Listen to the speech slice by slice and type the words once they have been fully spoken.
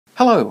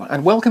Hello,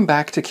 and welcome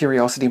back to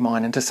Curiosity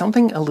Mine and to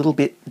something a little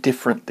bit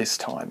different this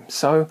time.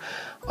 So,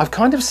 I've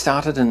kind of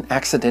started an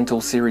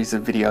accidental series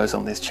of videos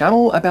on this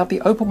channel about the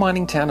opal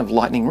mining town of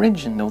Lightning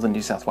Ridge in northern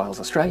New South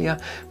Wales,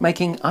 Australia,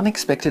 making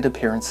unexpected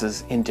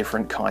appearances in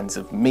different kinds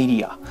of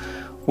media.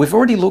 We've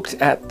already looked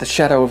at The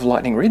Shadow of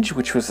Lightning Ridge,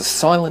 which was a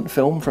silent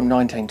film from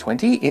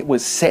 1920. It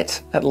was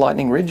set at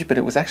Lightning Ridge, but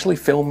it was actually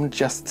filmed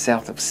just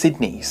south of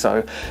Sydney,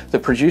 so the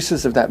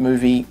producers of that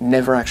movie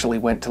never actually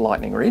went to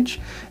Lightning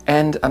Ridge.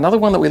 And another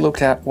one that we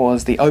looked at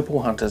was The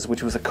Opal Hunters,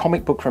 which was a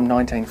comic book from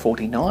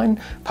 1949,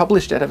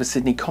 published out of a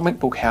Sydney comic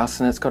book house,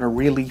 and it's got a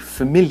really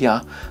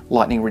familiar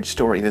Lightning Ridge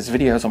story. There's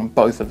videos on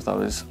both of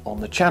those on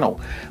the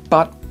channel.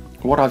 But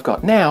what I've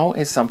got now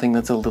is something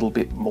that's a little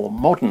bit more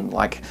modern,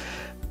 like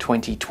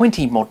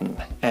 2020 modern,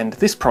 and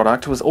this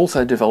product was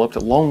also developed a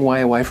long way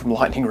away from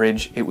Lightning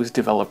Ridge. It was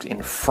developed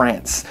in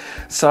France.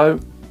 So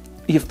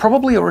you've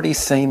probably already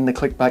seen the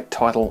clickbait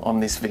title on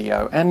this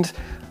video, and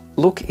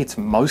look, it's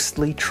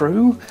mostly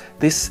true.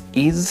 This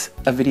is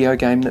a video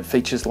game that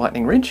features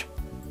Lightning Ridge,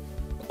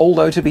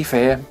 although to be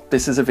fair,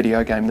 this is a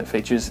video game that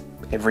features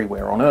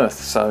everywhere on Earth,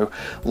 so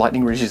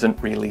Lightning Ridge isn't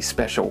really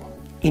special.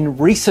 In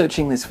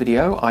researching this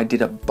video, I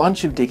did a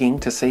bunch of digging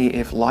to see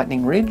if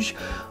Lightning Ridge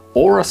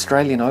or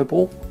Australian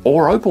opal,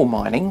 or opal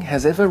mining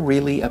has ever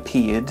really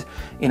appeared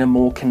in a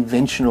more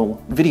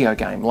conventional video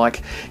game.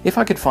 Like if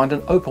I could find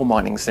an opal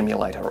mining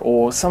simulator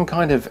or some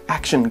kind of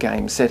action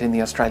game set in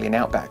the Australian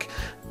outback,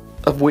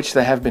 of which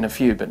there have been a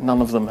few, but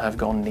none of them have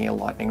gone near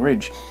Lightning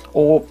Ridge.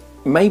 Or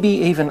maybe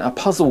even a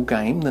puzzle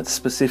game that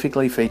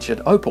specifically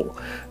featured opal,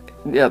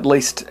 at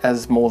least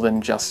as more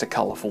than just a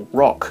colourful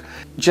rock.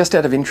 Just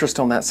out of interest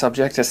on that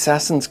subject,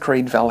 Assassin's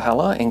Creed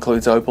Valhalla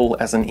includes opal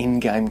as an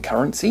in-game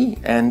currency,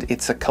 and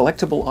it's a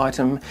collectible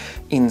item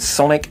in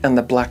Sonic and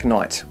the Black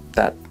Knight,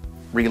 that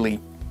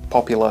really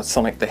popular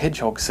Sonic the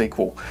Hedgehog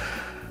sequel.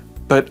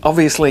 But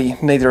obviously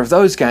neither of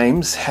those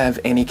games have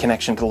any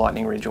connection to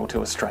Lightning Ridge or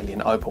to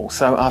Australian opal.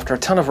 So after a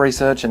ton of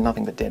research and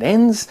nothing but dead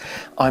ends,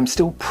 I'm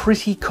still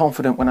pretty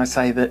confident when I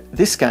say that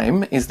this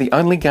game is the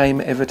only game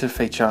ever to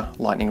feature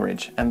Lightning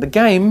Ridge. And the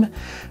game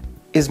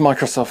is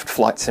Microsoft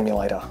Flight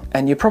Simulator.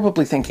 And you're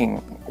probably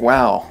thinking,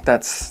 wow,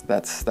 that's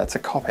a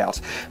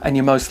cop-out. And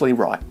you're mostly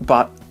right,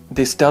 but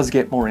this does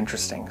get more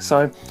interesting.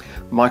 So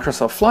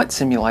Microsoft Flight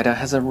Simulator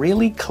has a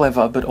really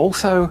clever but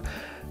also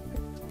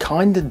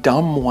kind of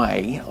dumb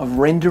way of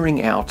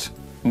rendering out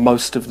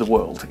most of the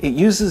world. It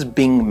uses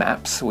Bing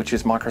Maps, which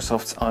is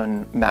Microsoft's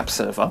own map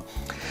server,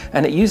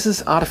 and it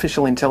uses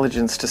artificial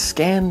intelligence to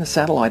scan the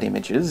satellite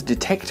images,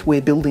 detect where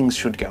buildings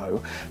should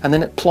go, and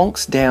then it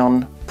plonks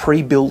down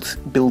pre-built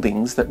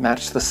buildings that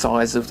match the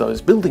size of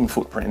those building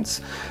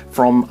footprints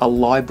from a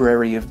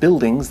library of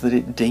buildings that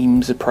it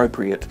deems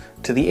appropriate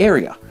to the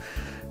area.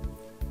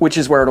 Which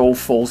is where it all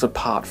falls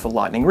apart for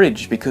Lightning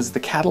Ridge, because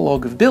the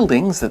catalogue of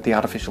buildings that the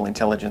artificial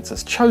intelligence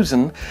has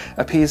chosen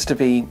appears to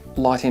be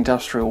light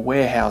industrial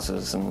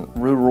warehouses and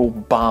rural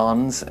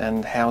barns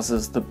and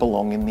houses that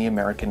belong in the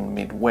American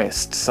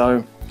Midwest.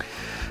 So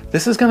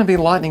this is going to be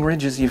Lightning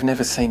Ridge as you've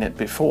never seen it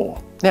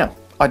before. Now,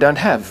 I don't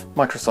have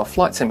Microsoft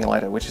Flight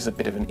Simulator, which is a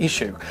bit of an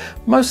issue,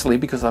 mostly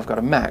because I've got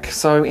a Mac.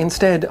 So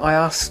instead I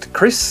asked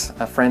Chris,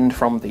 a friend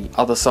from the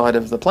other side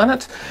of the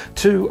planet,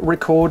 to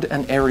record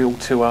an aerial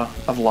tour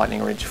of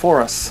Lightning Ridge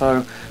for us.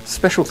 So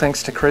special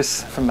thanks to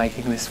Chris for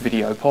making this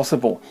video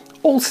possible.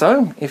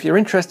 Also, if you're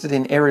interested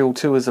in aerial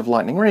tours of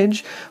Lightning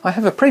Ridge, I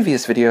have a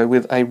previous video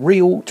with a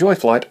real joy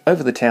flight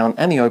over the town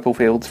and the opal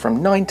fields from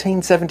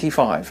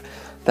 1975.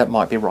 That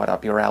might be right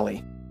up your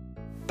alley.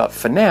 But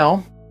for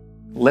now,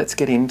 let's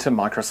get into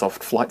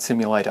Microsoft Flight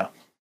Simulator.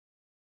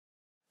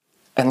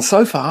 And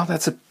so far,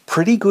 that's a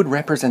pretty good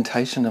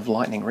representation of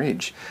Lightning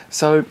Ridge.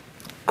 So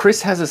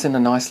Chris has us in a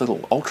nice little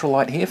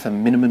ultralight here for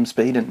minimum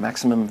speed and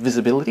maximum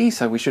visibility,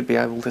 so we should be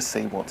able to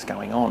see what's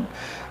going on.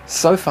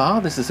 So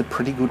far, this is a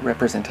pretty good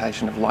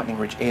representation of Lightning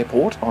Ridge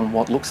Airport on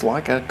what looks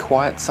like a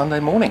quiet Sunday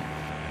morning.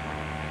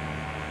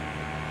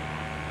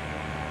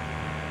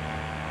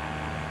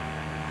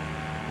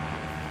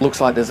 Looks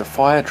like there's a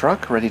fire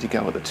truck ready to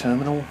go at the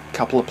terminal. A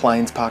couple of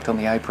planes parked on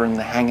the apron.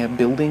 The hangar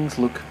buildings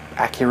look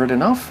accurate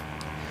enough.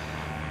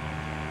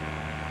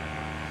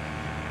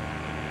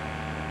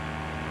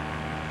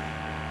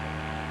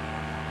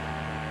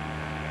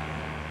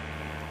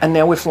 And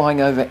now we're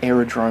flying over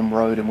Aerodrome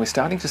Road, and we're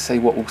starting to see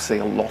what we'll see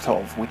a lot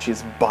of, which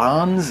is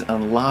barns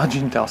and large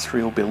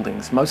industrial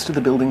buildings. Most of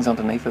the buildings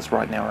underneath us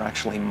right now are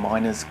actually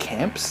miners'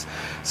 camps.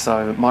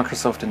 So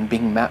Microsoft and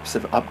Bing Maps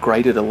have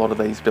upgraded a lot of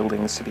these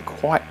buildings to be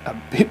quite a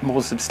bit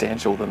more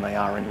substantial than they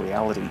are in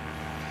reality.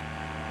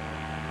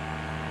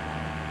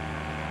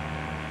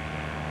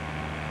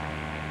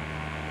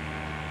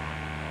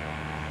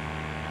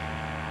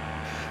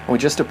 We're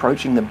just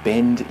approaching the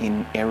bend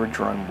in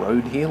Aerodrome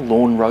Road here,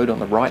 Lawn Road on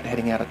the right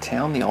heading out of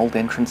town, the old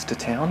entrance to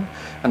town.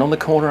 And on the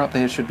corner up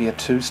there should be a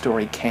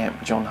two-storey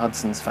camp, John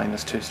Hudson's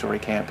famous two-storey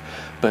camp,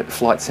 but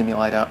Flight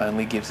Simulator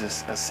only gives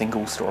us a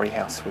single-storey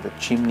house with a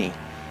chimney.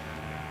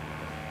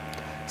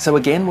 So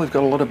again, we've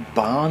got a lot of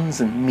barns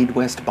and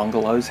Midwest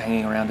bungalows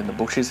hanging around in the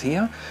bushes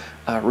here.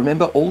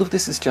 Remember, all of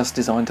this is just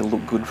designed to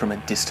look good from a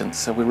distance,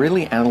 so we're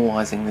really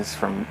analysing this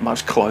from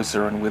much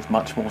closer and with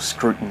much more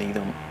scrutiny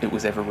than it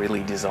was ever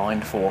really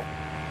designed for.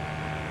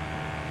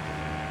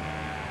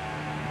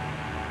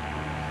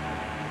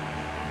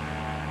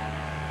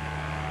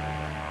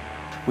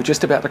 We're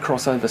just about to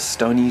cross over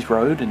Stoney's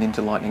Road and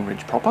into Lightning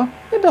Ridge proper.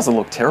 It doesn't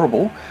look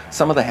terrible.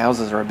 Some of the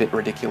houses are a bit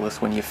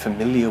ridiculous when you're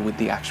familiar with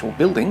the actual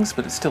buildings,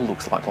 but it still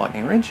looks like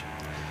Lightning Ridge.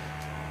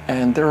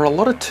 And there are a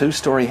lot of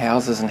two-storey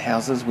houses and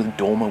houses with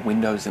dormer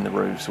windows in the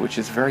roofs, which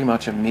is very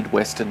much a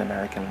Midwestern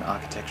American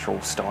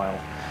architectural style.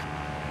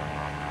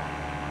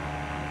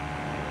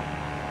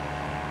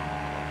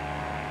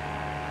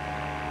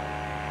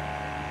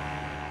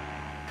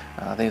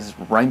 There's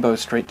Rainbow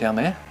Street down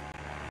there.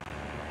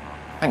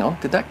 Hang on,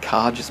 did that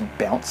car just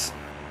bounce?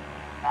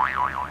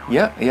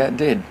 Yeah, it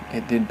did.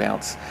 It did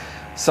bounce.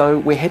 So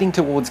we're heading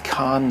towards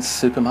Kahn's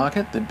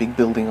Supermarket, the big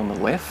building on the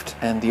left,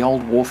 and the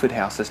old Warford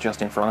house is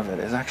just in front of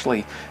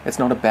it. It's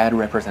not a bad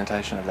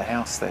representation of the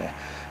house there.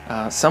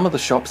 Some of the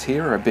shops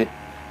here are a bit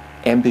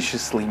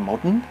ambitiously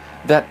modern.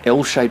 That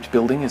L-shaped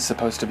building is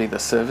supposed to be the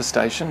service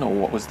station, or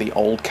what was the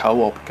old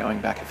co-op going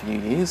back a few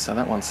years, so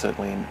that one's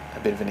certainly a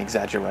bit of an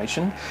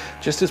exaggeration.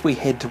 Just as we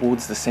head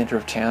towards the centre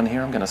of town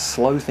here, I'm going to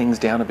slow things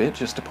down a bit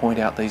just to point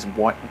out these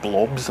white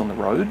blobs on the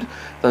road.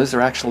 Those are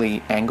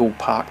actually angle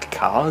parked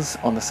cars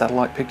on the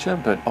satellite picture,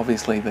 but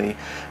obviously the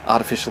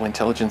artificial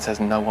intelligence has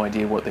no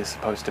idea what they're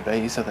supposed to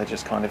be, so they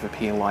just kind of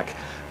appear like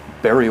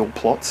burial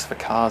plots for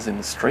cars in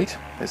the street.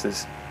 This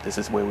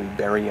is where we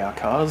bury our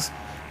cars.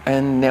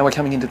 And now we're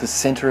coming into the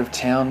centre of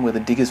town where the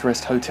Diggers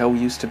Rest Hotel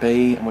used to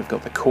be, and we've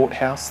got the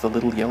courthouse, the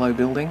little yellow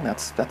building.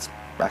 That's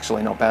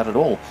actually not bad at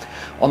all.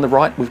 On the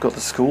right we've got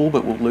the school,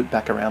 but we'll loop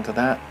back around to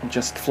that.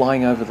 Just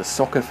flying over the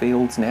soccer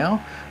fields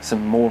now,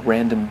 some more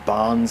random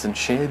barns and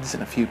sheds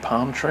and a few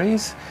palm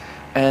trees.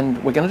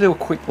 And we're going to do a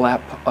quick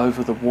lap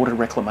over the water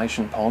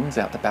reclamation ponds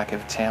out the back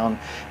of town.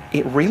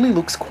 It really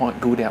looks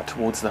quite good out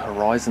towards the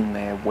horizon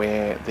there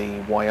where the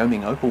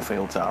Wyoming opal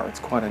fields are. It's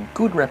quite a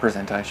good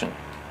representation.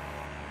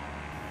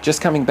 Just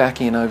coming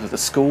back in over the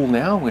school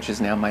now, which is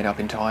now made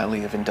up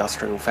entirely of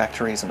industrial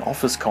factories and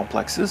office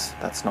complexes.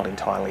 That's not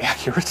entirely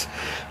accurate.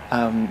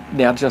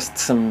 Now just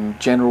some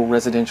general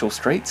residential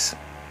streets.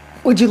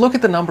 Would you look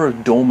at the number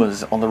of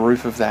dormers on the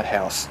roof of that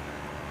house?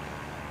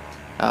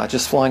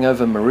 Just flying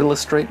over Marilla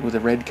Street with a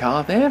red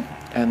car there,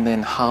 and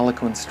then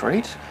Harlequin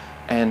Street,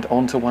 and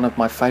onto one of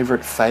my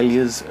favourite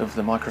failures of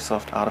the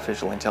Microsoft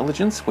artificial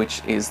intelligence,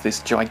 which is this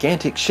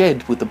gigantic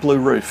shed with the blue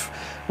roof,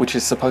 which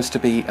is supposed to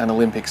be an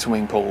Olympic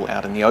swimming pool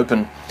out in the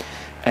open.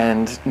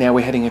 And now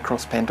we're heading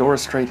across Pandora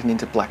Street and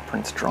into Black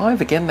Prince Drive.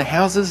 Again, the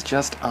houses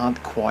just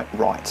aren't quite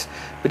right,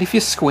 but if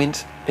you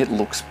squint, it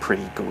looks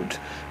pretty good.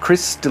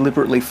 Chris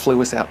deliberately flew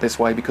us out this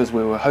way because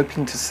we were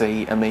hoping to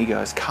see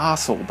Amigo's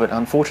castle, but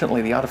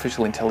unfortunately the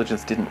artificial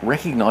intelligence didn't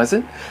recognise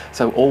it,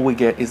 so all we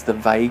get is the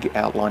vague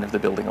outline of the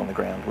building on the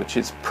ground, which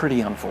is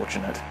pretty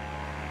unfortunate.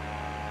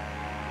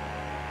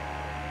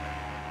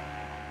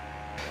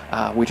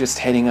 We're just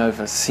heading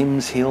over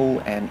Sims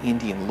Hill and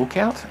Indian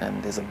Lookout,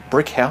 and there's a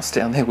brick house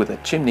down there with a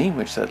chimney,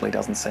 which certainly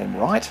doesn't seem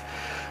right.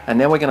 And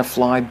now we're going to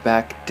fly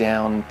back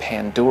down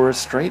Pandora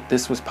Street.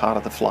 This was part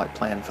of the flight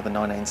plan for the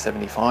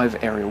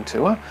 1975 aerial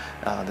tour.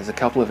 There's a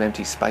couple of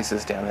empty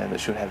spaces down there that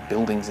should have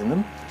buildings in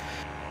them.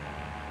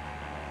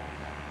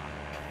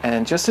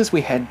 And just as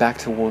we head back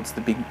towards the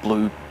big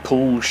blue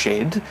pool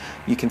shed,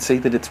 you can see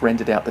that it's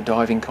rendered out the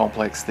diving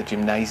complex, the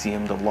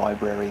gymnasium, the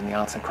library and the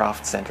Arts and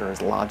Crafts Centre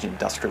as large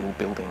industrial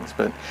buildings,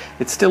 but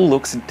it still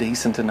looks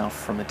decent enough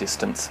from a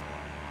distance.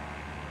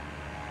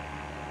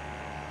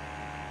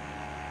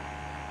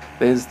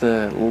 There's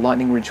the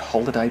Lightning Ridge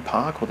Holiday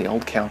Park, or the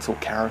Old Council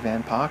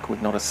Caravan Park,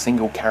 with not a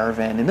single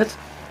caravan in it.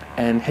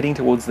 And heading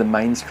towards the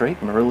main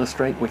street, Marilla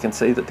Street, we can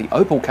see that the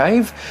Opal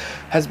Cave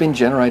has been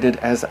generated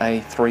as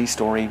a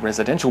 3-storey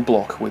residential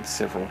block with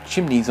several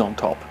chimneys on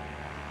top.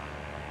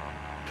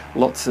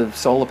 Lots of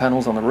solar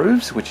panels on the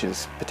roofs, which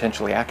is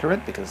potentially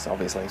accurate because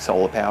obviously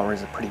solar power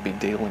is a pretty big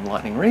deal in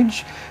Lightning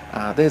Ridge.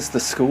 There's the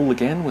school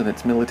again with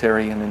its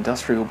military and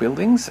industrial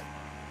buildings.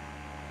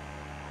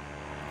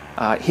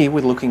 Here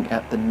we're looking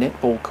at the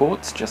netball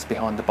courts just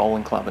behind the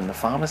bowling club and the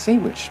pharmacy,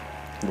 which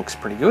looks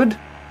pretty good.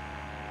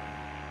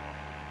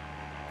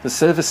 The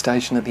service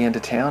station at the end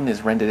of town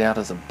is rendered out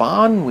as a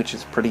barn, which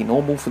is pretty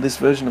normal for this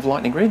version of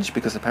Lightning Ridge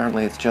because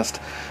apparently it's just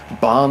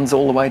barns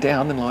all the way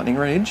down in Lightning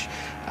Ridge.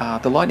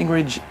 The Lightning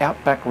Ridge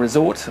Outback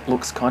Resort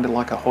looks kind of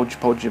like a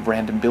hodgepodge of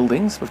random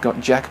buildings. We've got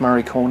Jack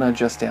Murray Corner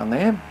just down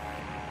there.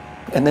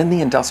 And then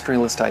the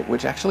industrial estate,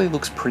 which actually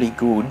looks pretty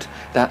good.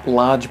 That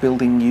large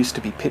building used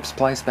to be Pip's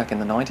place back in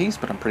the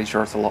 90s, but I'm pretty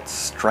sure it's a lot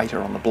straighter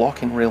on the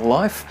block in real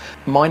life.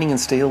 Mining and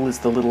Steel is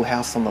the little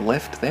house on the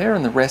left there,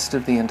 and the rest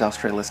of the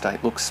industrial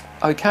estate looks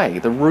okay.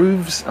 The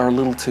roofs are a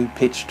little too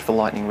pitched for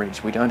Lightning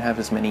Ridge. We don't have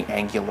as many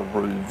angular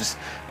roofs.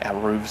 Our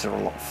roofs are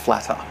a lot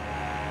flatter.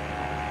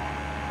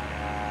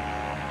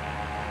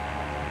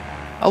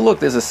 Oh look,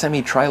 there's a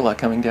semi-trailer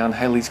coming down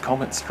Halley's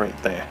Comet Street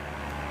there.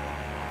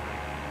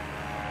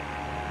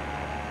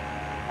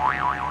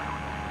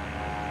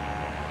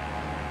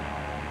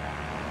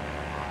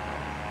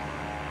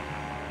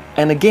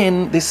 And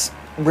again, this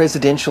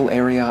residential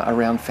area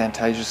around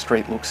Fantasia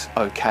Street looks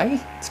okay.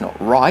 It's not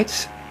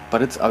right,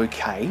 but it's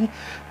okay.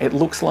 It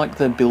looks like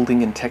the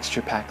building and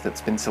texture pack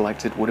that's been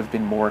selected would have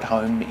been more at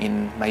home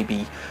in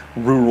maybe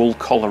rural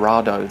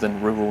Colorado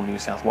than rural New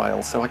South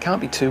Wales, so I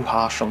can't be too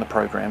harsh on the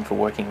program for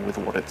working with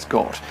what it's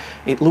got.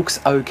 It looks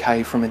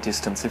okay from a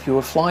distance. If you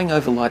were flying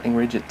over Lightning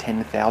Ridge at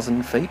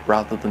 10,000 feet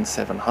rather than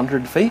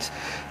 700 feet,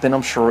 then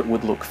I'm sure it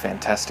would look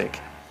fantastic.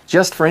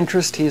 Just for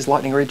interest, here's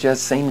Lightning Ridge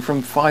as seen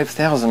from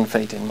 5,000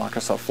 feet in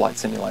Microsoft Flight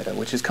Simulator,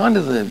 which is kind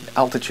of the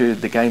altitude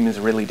the game is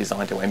really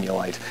designed to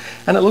emulate.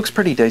 And it looks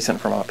pretty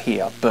decent from up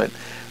here, but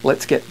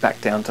let's get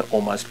back down to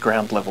almost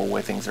ground level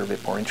where things are a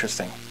bit more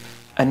interesting.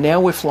 And now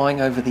we're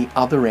flying over the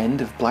other end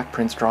of Black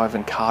Prince Drive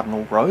and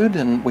Cardinal Road,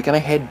 and we're going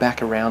to head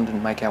back around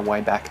and make our way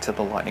back to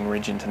the Lightning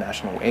Ridge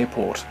International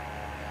Airport.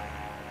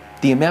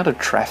 The amount of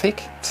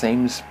traffic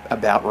seems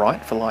about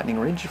right for Lightning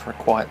Ridge for a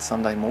quiet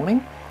Sunday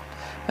morning.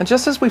 And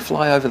just as we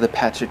fly over the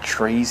patch of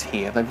trees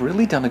here, they've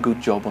really done a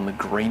good job on the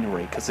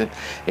greenery, because it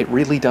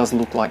really does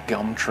look like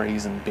gum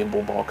trees and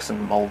bimblebox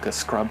and mulga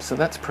scrub, so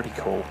that's pretty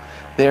cool.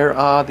 There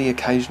are the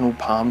occasional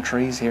palm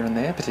trees here and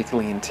there,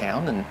 particularly in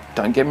town, and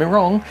don't get me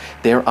wrong,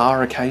 there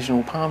are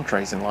occasional palm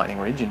trees in Lightning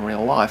Ridge in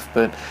real life,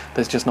 but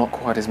there's just not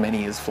quite as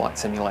many as Flight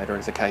Simulator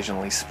is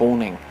occasionally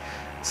spawning.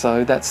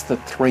 So that's the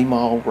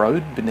 3-mile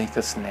road beneath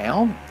us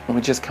now, and we're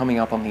just coming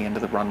up on the end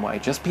of the runway.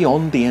 Just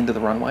beyond the end of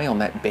the runway, on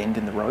that bend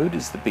in the road,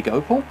 is the Big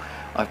Opal.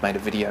 I've made a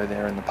video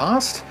there in the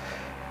past,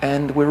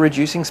 and we're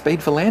reducing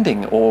speed for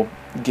landing, or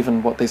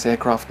given what this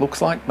aircraft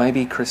looks like,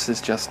 maybe Chris is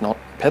just not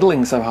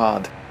pedaling so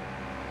hard.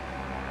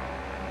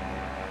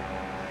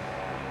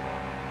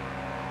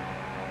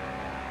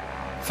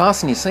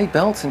 Fasten your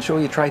seatbelts, ensure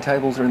your tray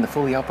tables are in the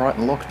fully upright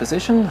and locked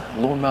position,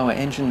 lawnmower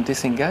engine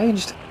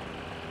disengaged.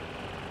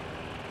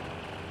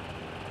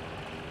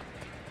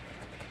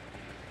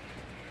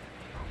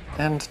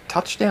 And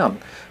touchdown.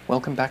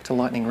 Welcome back to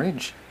Lightning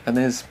Ridge. And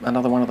there's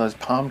another one of those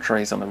palm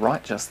trees on the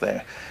right just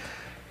there.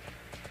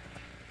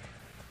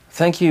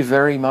 Thank you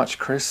very much,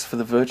 Chris, for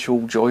the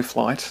virtual joy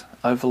flight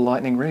over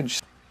Lightning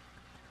Ridge.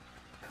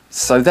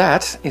 So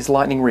that is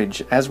Lightning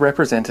Ridge as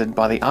represented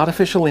by the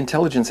artificial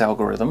intelligence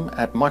algorithm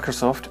at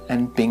Microsoft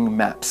and Bing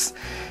Maps.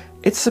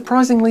 It's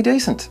surprisingly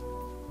decent,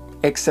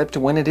 except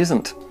when it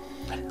isn't.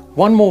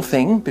 One more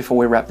thing before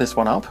we wrap this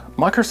one up.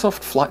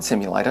 Microsoft Flight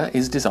Simulator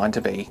is designed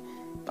to be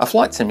a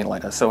flight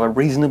simulator, so a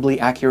reasonably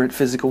accurate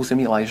physical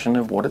simulation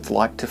of what it's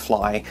like to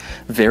fly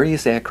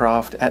various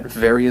aircraft at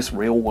various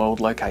real-world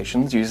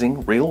locations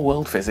using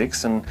real-world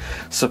physics and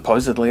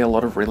supposedly a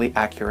lot of really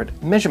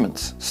accurate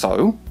measurements.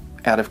 So,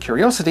 out of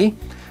curiosity,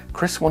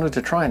 Chris wanted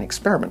to try an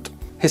experiment.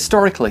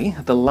 Historically,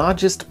 the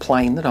largest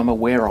plane that I'm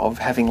aware of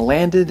having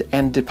landed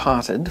and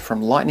departed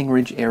from Lightning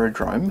Ridge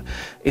Aerodrome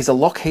is a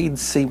Lockheed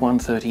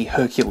C-130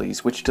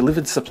 Hercules, which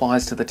delivered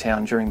supplies to the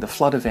town during the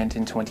flood event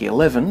in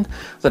 2011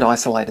 that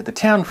isolated the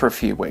town for a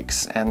few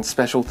weeks, and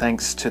special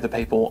thanks to the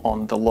people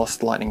on the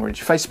Lost Lightning Ridge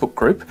Facebook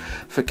group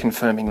for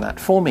confirming that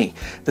for me.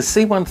 The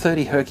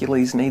C-130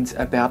 Hercules needs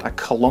about 1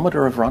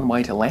 kilometre of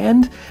runway to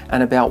land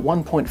and about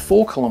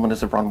 1.4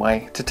 kilometres of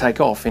runway to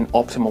take off in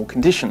optimal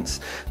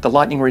conditions. The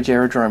Lightning Ridge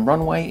Aerodrome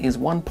runway is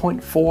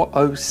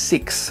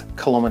 1.406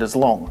 kilometres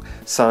long,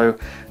 so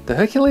the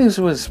Hercules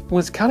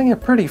was cutting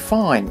it pretty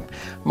fine.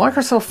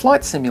 Microsoft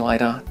Flight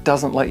Simulator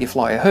doesn't let you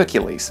fly a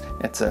Hercules.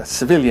 It's a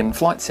civilian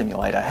flight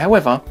simulator.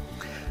 However,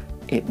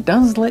 it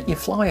does let you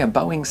fly a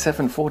Boeing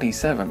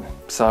 747,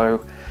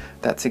 so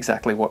that's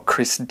exactly what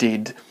Chris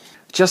did.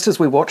 Just as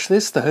we watch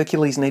this, the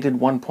Hercules needed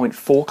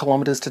 1.4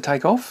 kilometres to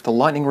take off. The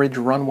Lightning Ridge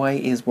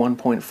runway is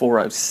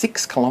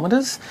 1.406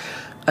 kilometres.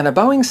 And a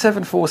Boeing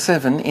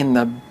 747 in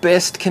the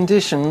best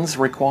conditions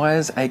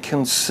requires a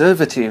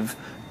conservative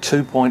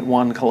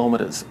 2.1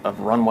 kilometres of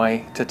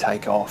runway to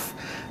take off.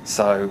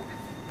 So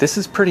this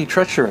is pretty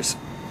treacherous.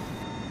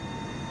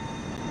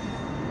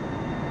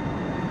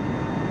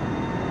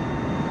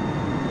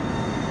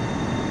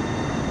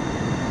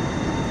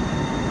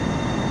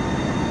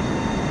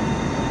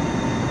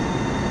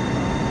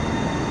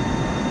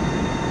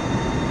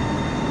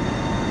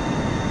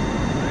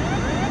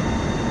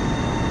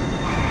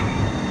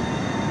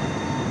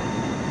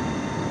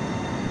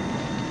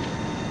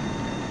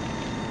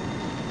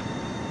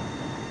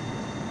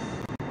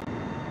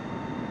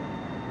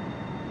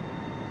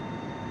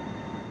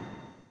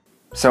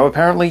 So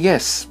apparently,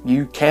 yes,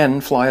 you can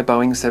fly a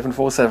Boeing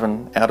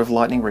 747 out of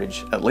Lightning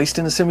Ridge, at least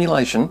in a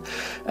simulation,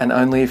 and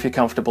only if you're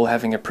comfortable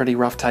having a pretty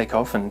rough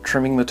takeoff and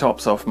trimming the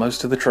tops off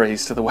most of the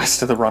trees to the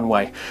west of the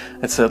runway.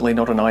 It's certainly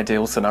not an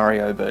ideal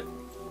scenario, but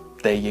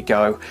there you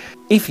go.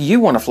 If you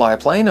want to fly a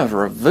plane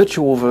over a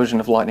virtual version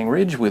of Lightning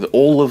Ridge with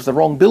all of the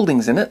wrong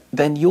buildings in it,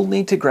 then you'll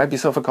need to grab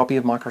yourself a copy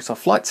of Microsoft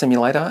Flight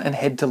Simulator and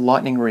head to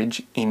Lightning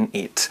Ridge in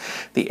it.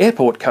 The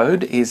airport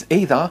code is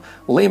either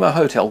Lima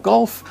Hotel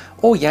Golf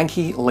or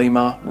Yankee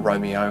Lima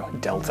Romeo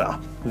Delta.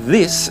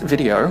 This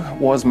video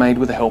was made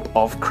with the help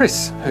of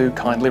Chris, who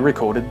kindly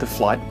recorded the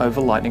flight over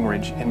Lightning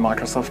Ridge in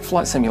Microsoft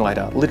Flight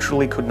Simulator.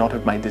 Literally could not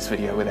have made this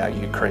video without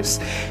you, Chris.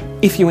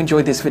 If you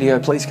enjoyed this video,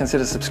 please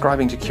consider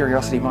subscribing to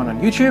Curiosity Mine on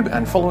YouTube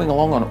and following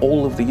along on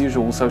all of the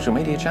usual social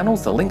media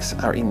channels. The links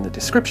are in the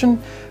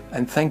description,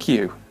 and thank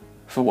you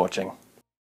for watching.